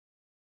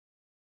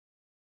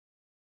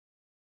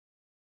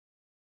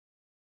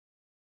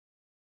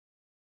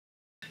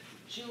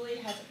Julie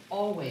has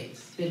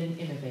always been an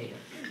innovator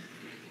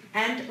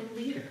and a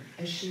leader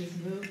as she has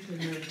moved through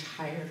her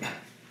entire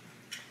life.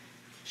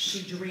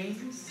 She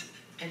dreams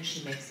and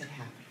she makes it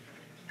happen.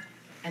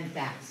 And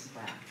that's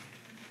Spira.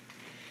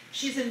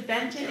 She's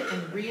invented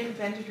and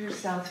reinvented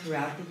herself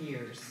throughout the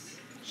years.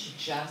 She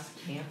just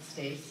can't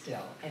stay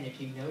still. And if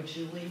you know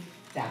Julie,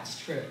 that's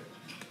true.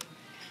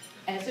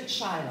 As a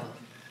child,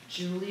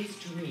 Julie's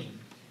dream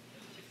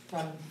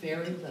from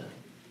very little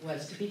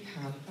was to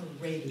become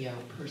a radio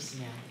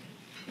personality.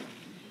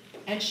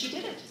 And she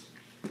did it.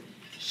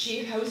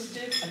 She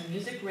hosted a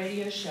music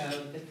radio show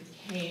that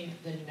became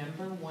the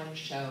 #1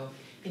 show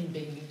in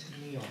Binghamton,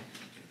 New York.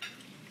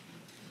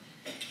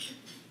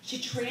 She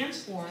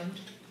transformed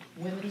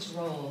women's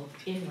role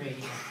in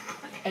radio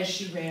as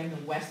she ran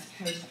the West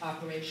Coast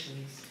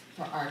operations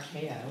for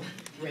RKO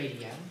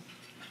Radio.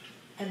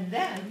 And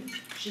then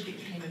she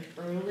became an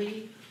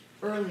early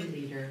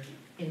leader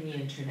in the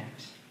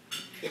internet.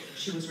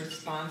 She was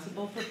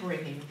responsible for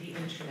bringing the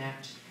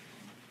internet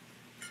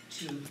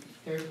to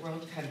third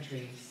world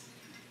countries,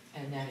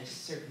 and that is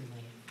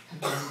certainly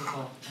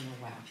commendable and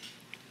a wow.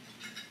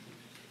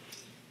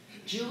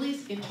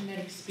 Julie's internet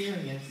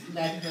experience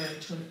led her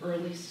to an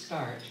early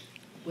start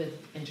with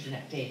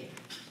internet dating.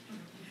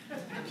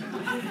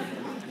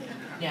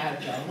 Now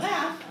don't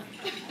laugh,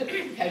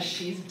 because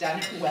she's done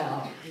it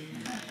well.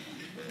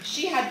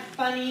 She had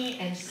funny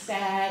and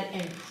sad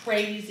and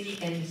crazy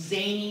and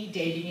zany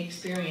dating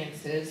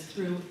experiences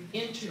through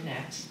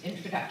internet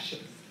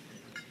introductions.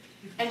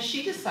 And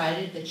she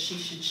decided that she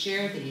should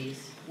share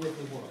these with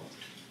the world.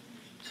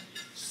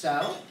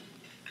 So,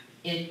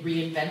 in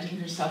reinventing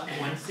herself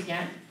once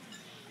again,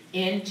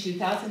 in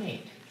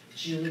 2008,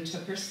 Julie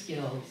took her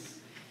skills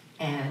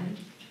and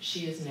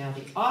she is now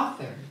the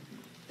author,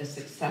 the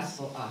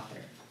successful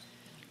author,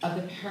 of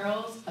The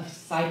Perils of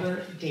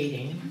Cyber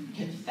Dating,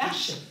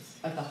 Confessions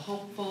of the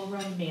Hopeful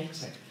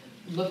Romantic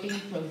Looking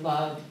for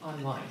Love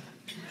Online.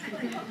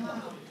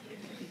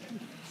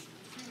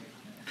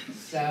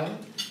 So,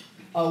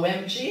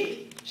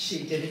 OMG,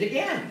 she did it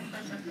again.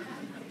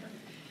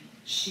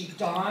 She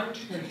donned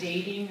her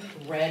dating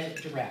red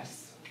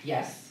dress.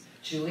 Yes,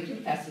 Julie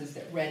confesses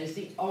that red is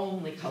the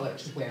only color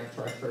to wear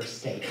for a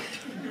first date.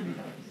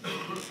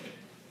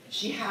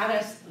 She had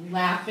us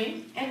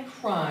laughing and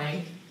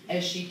crying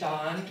as she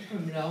donned her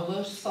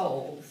Manolo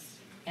soles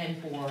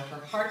and bore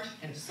her heart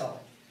and soul,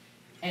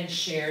 and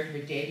shared her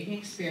dating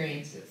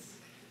experiences,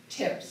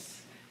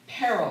 tips,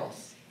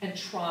 perils, and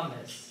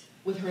traumas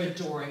with her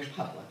adoring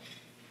public.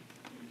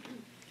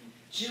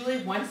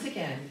 Julie once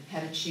again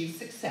had achieved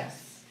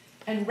success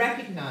and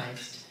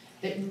recognized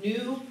that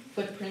new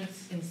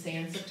footprints in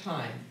sands of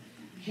time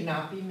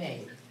cannot be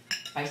made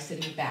by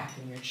sitting back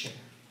in your chair.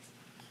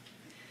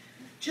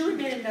 Julie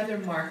made another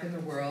mark in the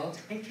world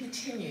and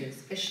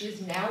continues as she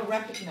is now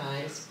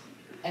recognized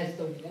as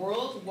the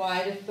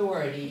worldwide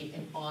authority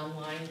in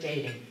online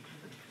dating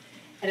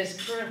and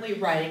is currently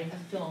writing a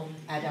film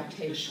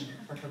adaptation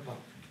for her book.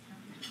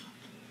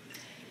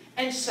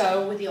 And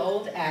so, with the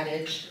old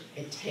adage,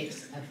 it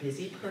takes a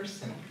busy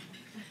person,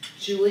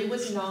 Julie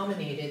was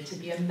nominated to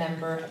be a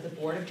member of the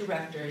board of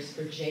directors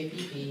for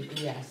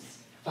JBBBS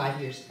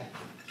 5 years ago.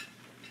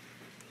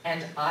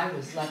 And I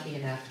was lucky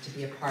enough to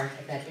be a part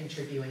of that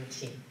interviewing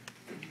team.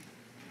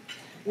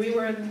 We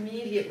were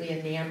immediately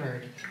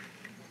enamored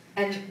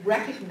and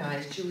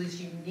recognized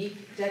Julie's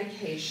unique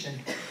dedication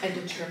and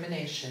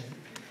determination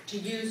to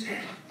use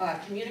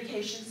her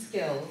communication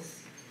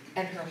skills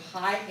and her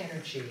high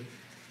energy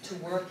to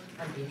work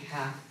on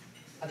behalf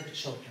of the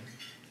children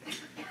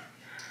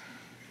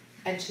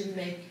and to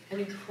make an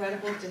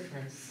incredible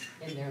difference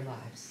in their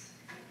lives.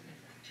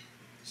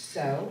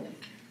 So,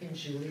 in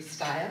Julie's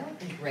style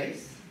and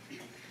grace,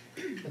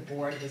 the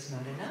board was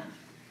not enough.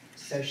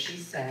 So she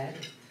said,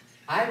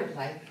 I would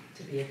like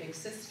to be a big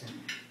sister.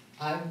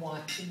 I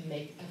want to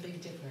make a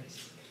big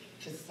difference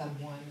to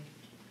someone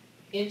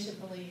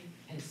intimately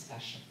and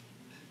special.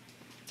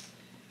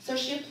 So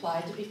she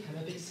applied to become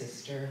a big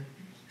sister,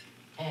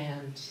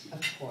 and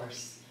of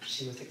course,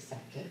 she was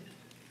accepted.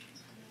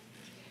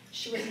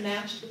 She was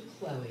matched with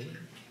Chloe,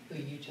 who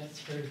you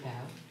just heard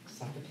about,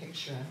 saw the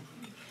picture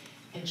of,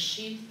 and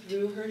she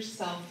threw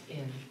herself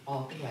in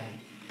all the way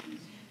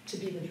to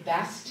be the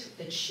best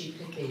that she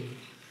could be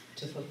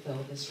to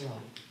fulfill this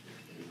role.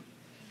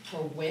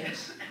 Her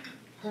wit,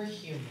 her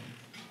humor,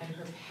 and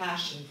her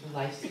passion for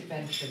life's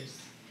adventures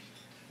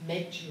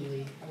make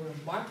Julie a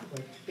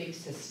remarkable big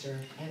sister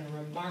and a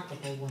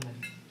remarkable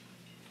woman.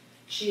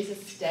 She is a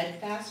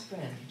steadfast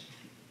friend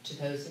to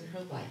those in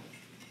her life.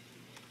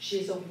 She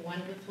is a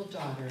wonderful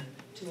daughter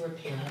to her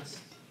parents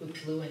who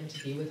flew in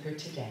to be with her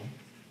today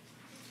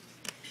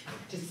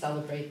to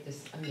celebrate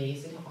this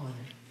amazing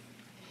honor.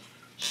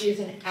 She is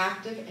an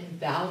active and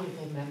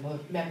valuable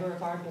member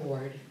of our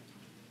board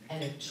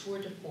and a tour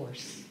de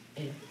force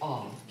in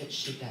all that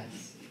she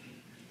does.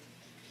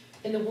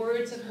 In the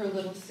words of her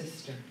little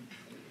sister,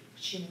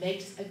 she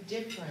makes a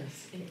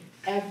difference in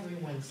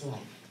everyone's life,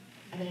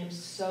 and I am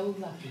so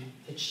lucky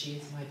that she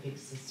is my big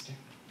sister.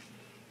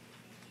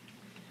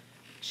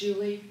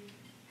 Julie,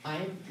 I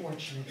am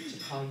fortunate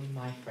to call you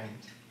my friend.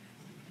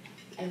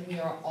 And we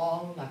are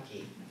all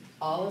lucky,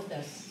 all of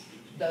us,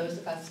 those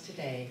of us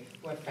today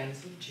who are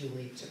friends with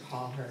Julie, to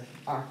call her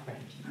our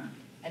friend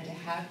and to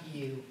have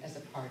you as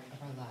a part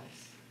of our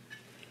lives.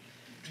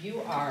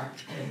 You are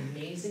an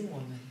amazing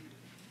woman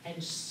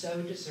and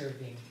so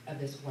deserving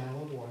of this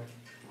WOW Award.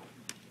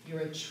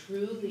 You're a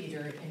true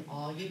leader in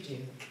all you do,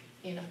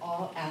 in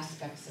all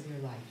aspects of your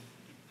life.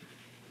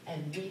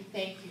 And we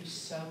thank you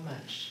so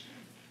much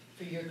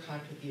for your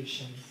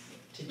contributions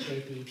to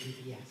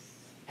JBBBS.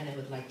 And I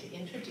would like to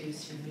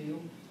introduce your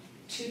new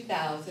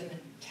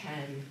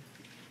 2010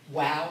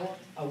 WOW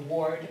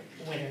Award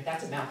winner.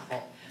 That's a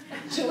mouthful.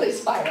 Julie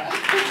Spira.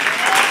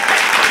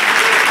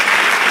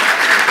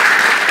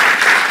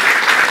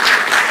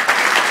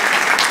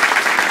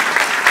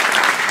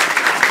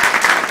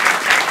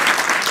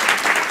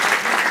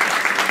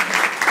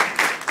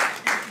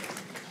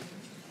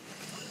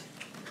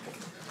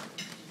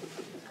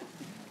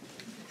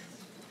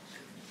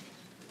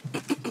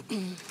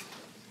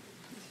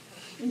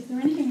 Is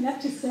there anything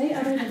left to say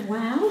other than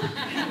wow?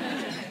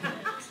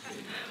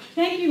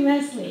 Thank you,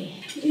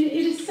 Leslie. It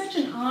is such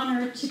an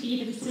honor to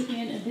be the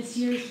recipient of this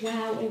year's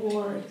WOW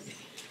Awards.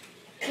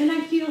 And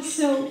I feel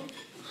so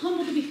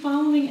humbled to be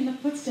following in the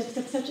footsteps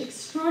of such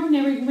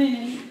extraordinary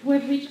women who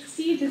have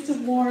received this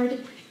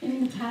award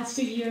in the past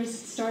few years,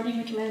 starting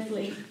with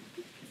Leslie.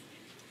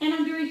 And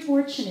I'm very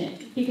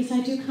fortunate because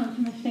I do come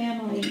from a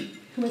family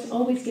who has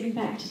always given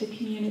back to the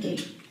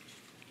community.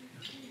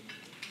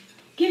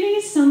 Giving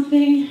is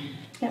something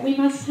that we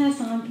must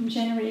pass on from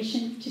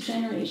generation to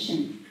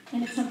generation,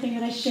 and it's something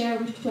that I share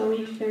with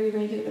Chloe very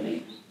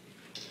regularly.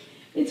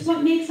 It's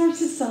what makes our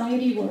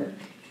society work.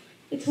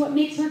 It's what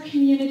makes our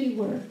community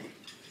work.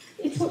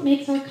 It's what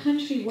makes our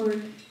country work,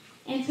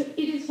 and so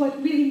it is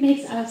what really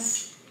makes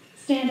us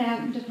stand out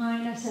and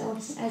define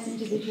ourselves as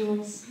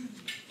individuals.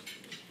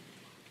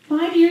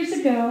 5 years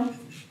ago,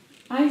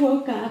 I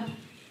woke up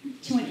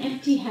to an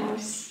empty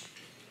house,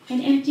 an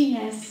empty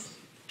nest,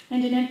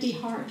 and an empty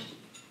heart.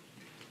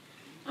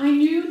 I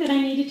knew that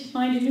I needed to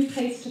find a new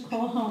place to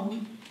call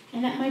home,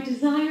 and that my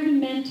desire to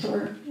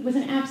mentor was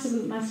an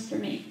absolute must for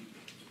me.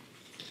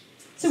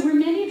 So where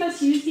many of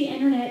us use the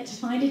internet to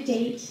find a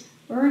date,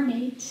 or a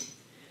mate,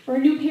 or a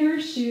new pair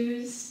of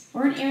shoes,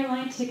 or an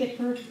airline ticket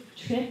for a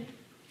trip,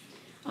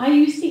 I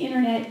used the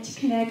internet to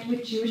connect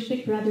with Jewish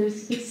Big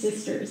Brothers, Big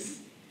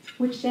Sisters,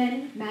 which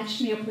then matched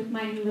me up with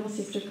my little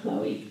sister,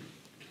 Chloe.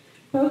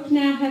 Both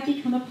now have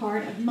become a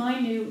part of my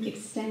new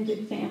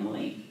extended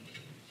family.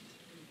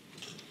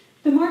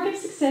 The mark of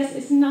success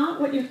is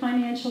not what your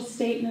financial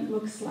statement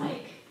looks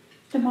like.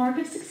 The mark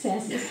of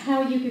success is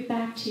how you give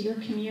back to your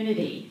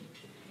community.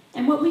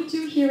 And what we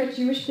do here at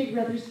Jewish Big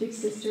Brothers, Big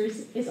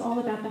Sisters is all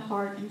about the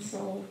heart and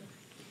soul.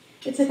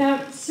 It's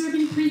about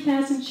serving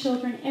 3,000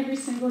 children every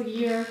single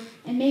year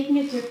and making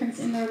a difference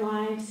in their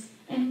lives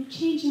and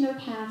changing their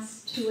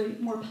paths to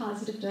a more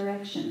positive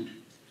direction.